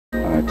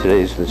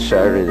Today's the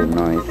Saturday the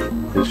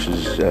 9th. This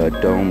is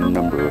dome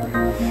number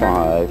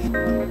 5.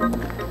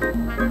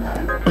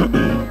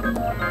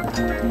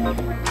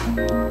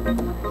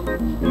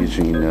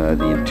 Using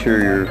the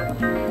interior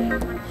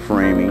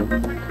framing,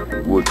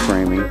 wood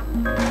framing.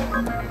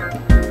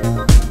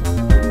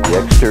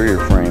 The exterior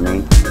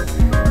framing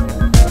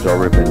has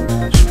already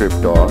been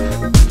stripped off.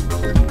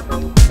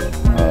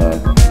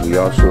 We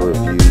also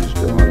have used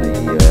on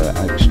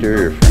the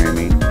exterior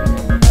framing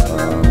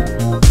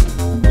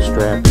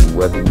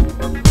strapping,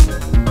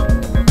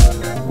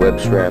 web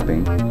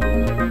strapping,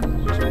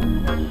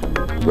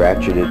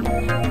 ratcheted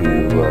to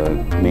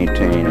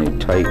maintain a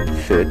tight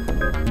fit.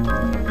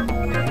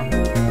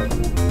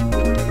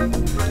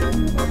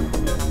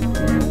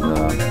 And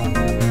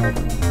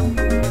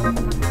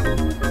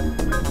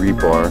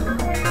rebar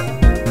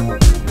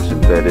is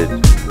embedded,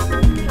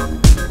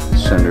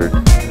 centered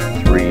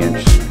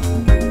 3-inch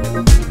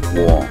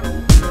wall.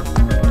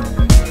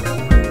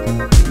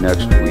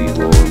 Next we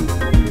will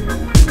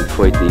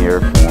inflate the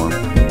airform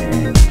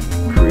and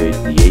create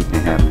the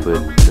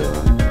 8.5-foot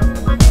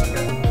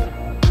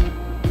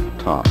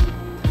top.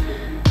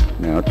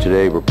 Now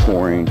today we're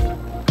pouring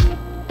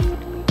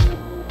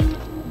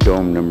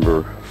dome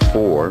number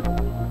 4,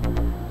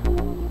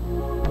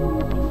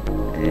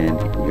 and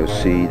you'll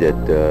see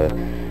that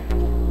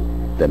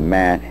the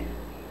mat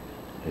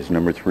is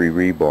number 3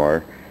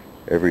 rebar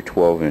every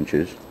 12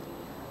 inches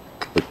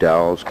with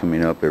dowels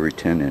coming up every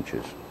 10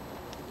 inches.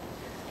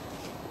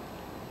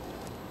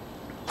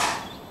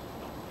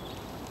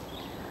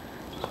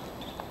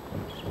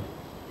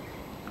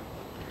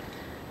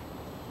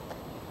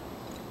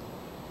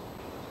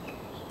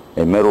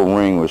 A metal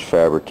ring was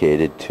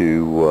fabricated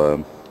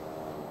for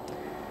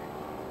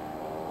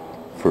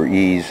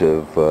ease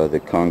of the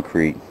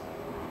concrete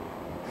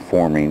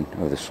forming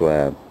of the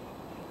slab.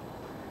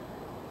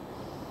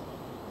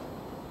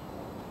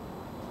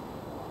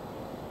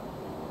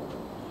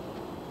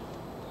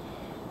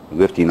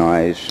 Lifting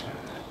eyes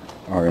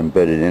are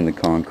embedded in the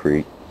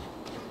concrete.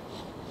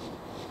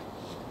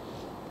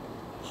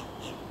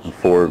 And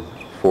four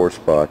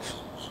spots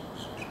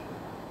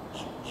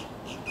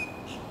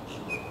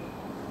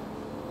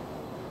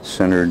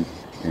centered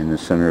in the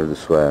center of the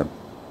slab.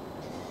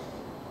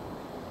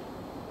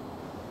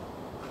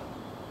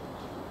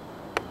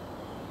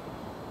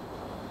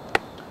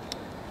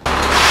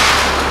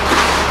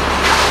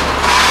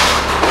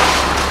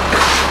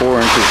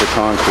 Four inches of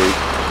concrete.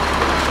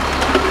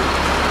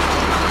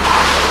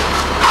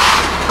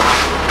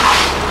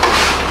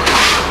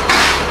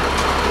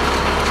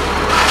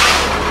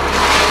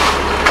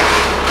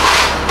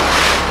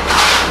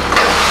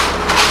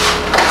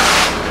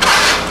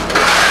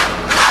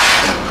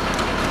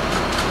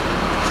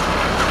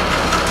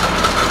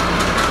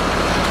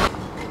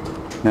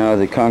 Now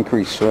the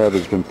concrete slab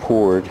has been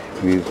poured.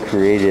 We've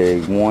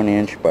created a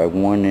 1-inch by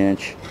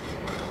 1-inch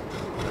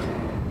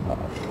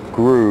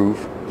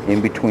groove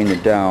in between the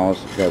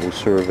dowels that will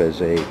serve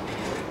as a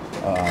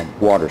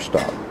water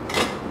stop.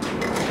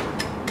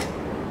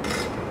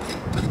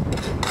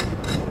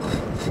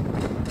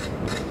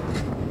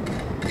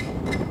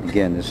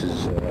 Again, this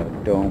is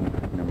dome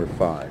number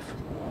 5.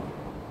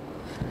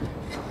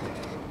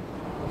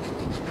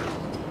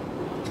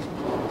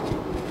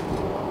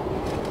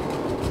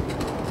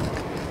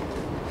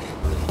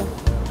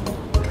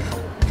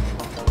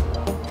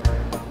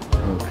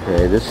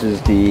 Okay, this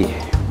is the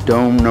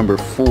dome number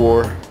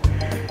 4.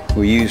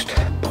 We used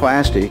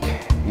plastic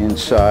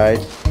inside.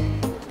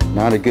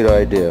 Not a good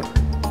idea.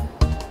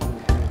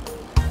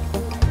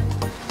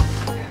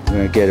 I'm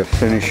going to get a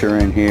finisher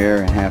in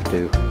here and have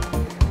to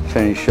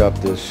finish up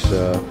this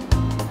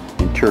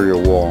interior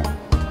wall.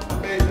 I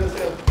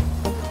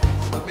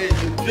made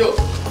you joke.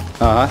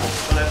 Uh-huh.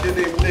 When I did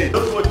it today,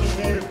 that's what you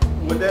need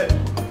with that,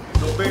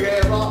 those big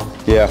ass rocks?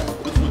 Yeah.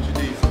 That's what you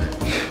need for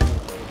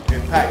that.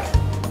 And pack.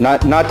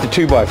 Not the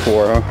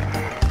 2x4, huh?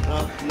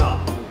 No.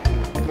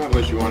 Not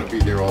unless you want to be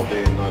there all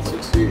day and not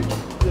succeed.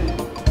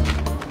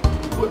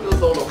 Put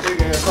this on a big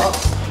ass rock.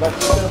 Like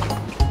this.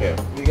 Yeah.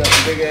 You got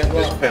the big ass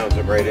Just rock. pounds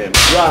them right in.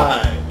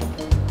 Right.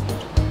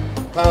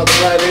 Pound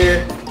it right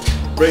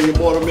in. Bring your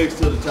mortar mix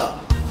to the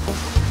top.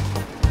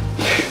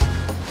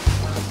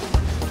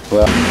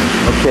 Well,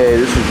 okay,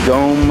 this is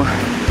dome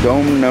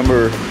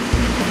number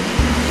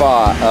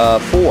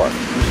 4.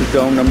 This is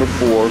dome number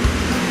 4.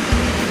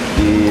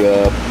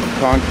 The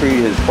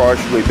concrete has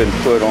partially been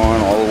put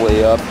on all the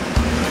way up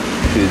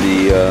to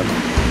the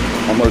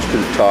almost to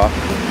the top.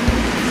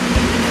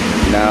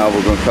 Now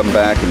we're going to come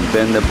back and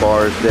bend the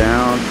bars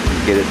down,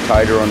 get it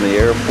tighter on the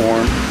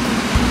airform.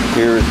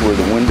 Here is where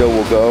the window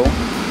will go.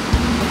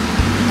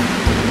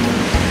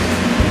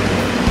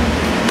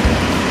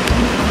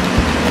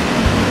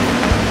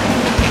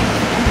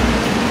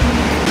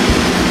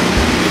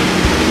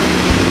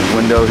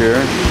 Window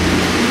here.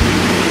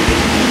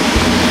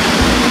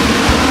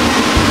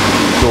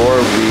 Door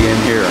will be in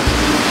here.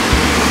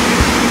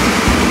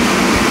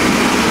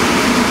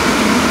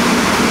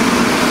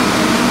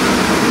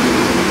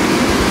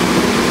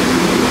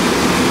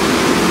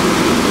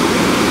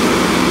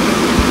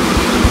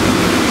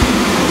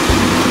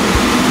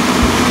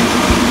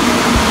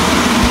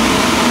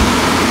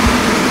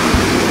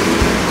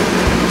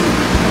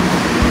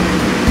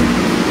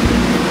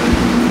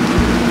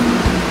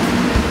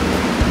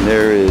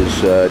 there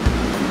is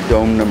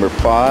dome number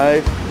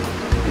 5,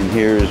 and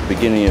here is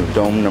beginning of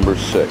dome number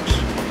 6. It's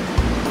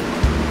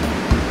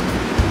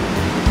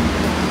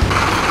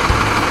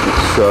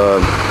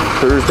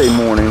Thursday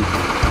morning,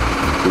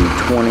 the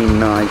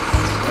 29th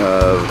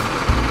of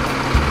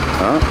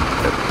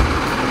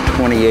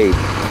 28th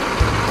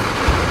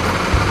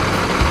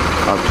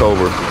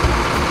October,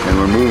 and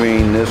we're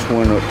moving this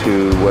one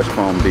to West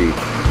Palm Beach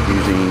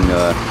using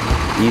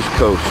East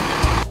Coast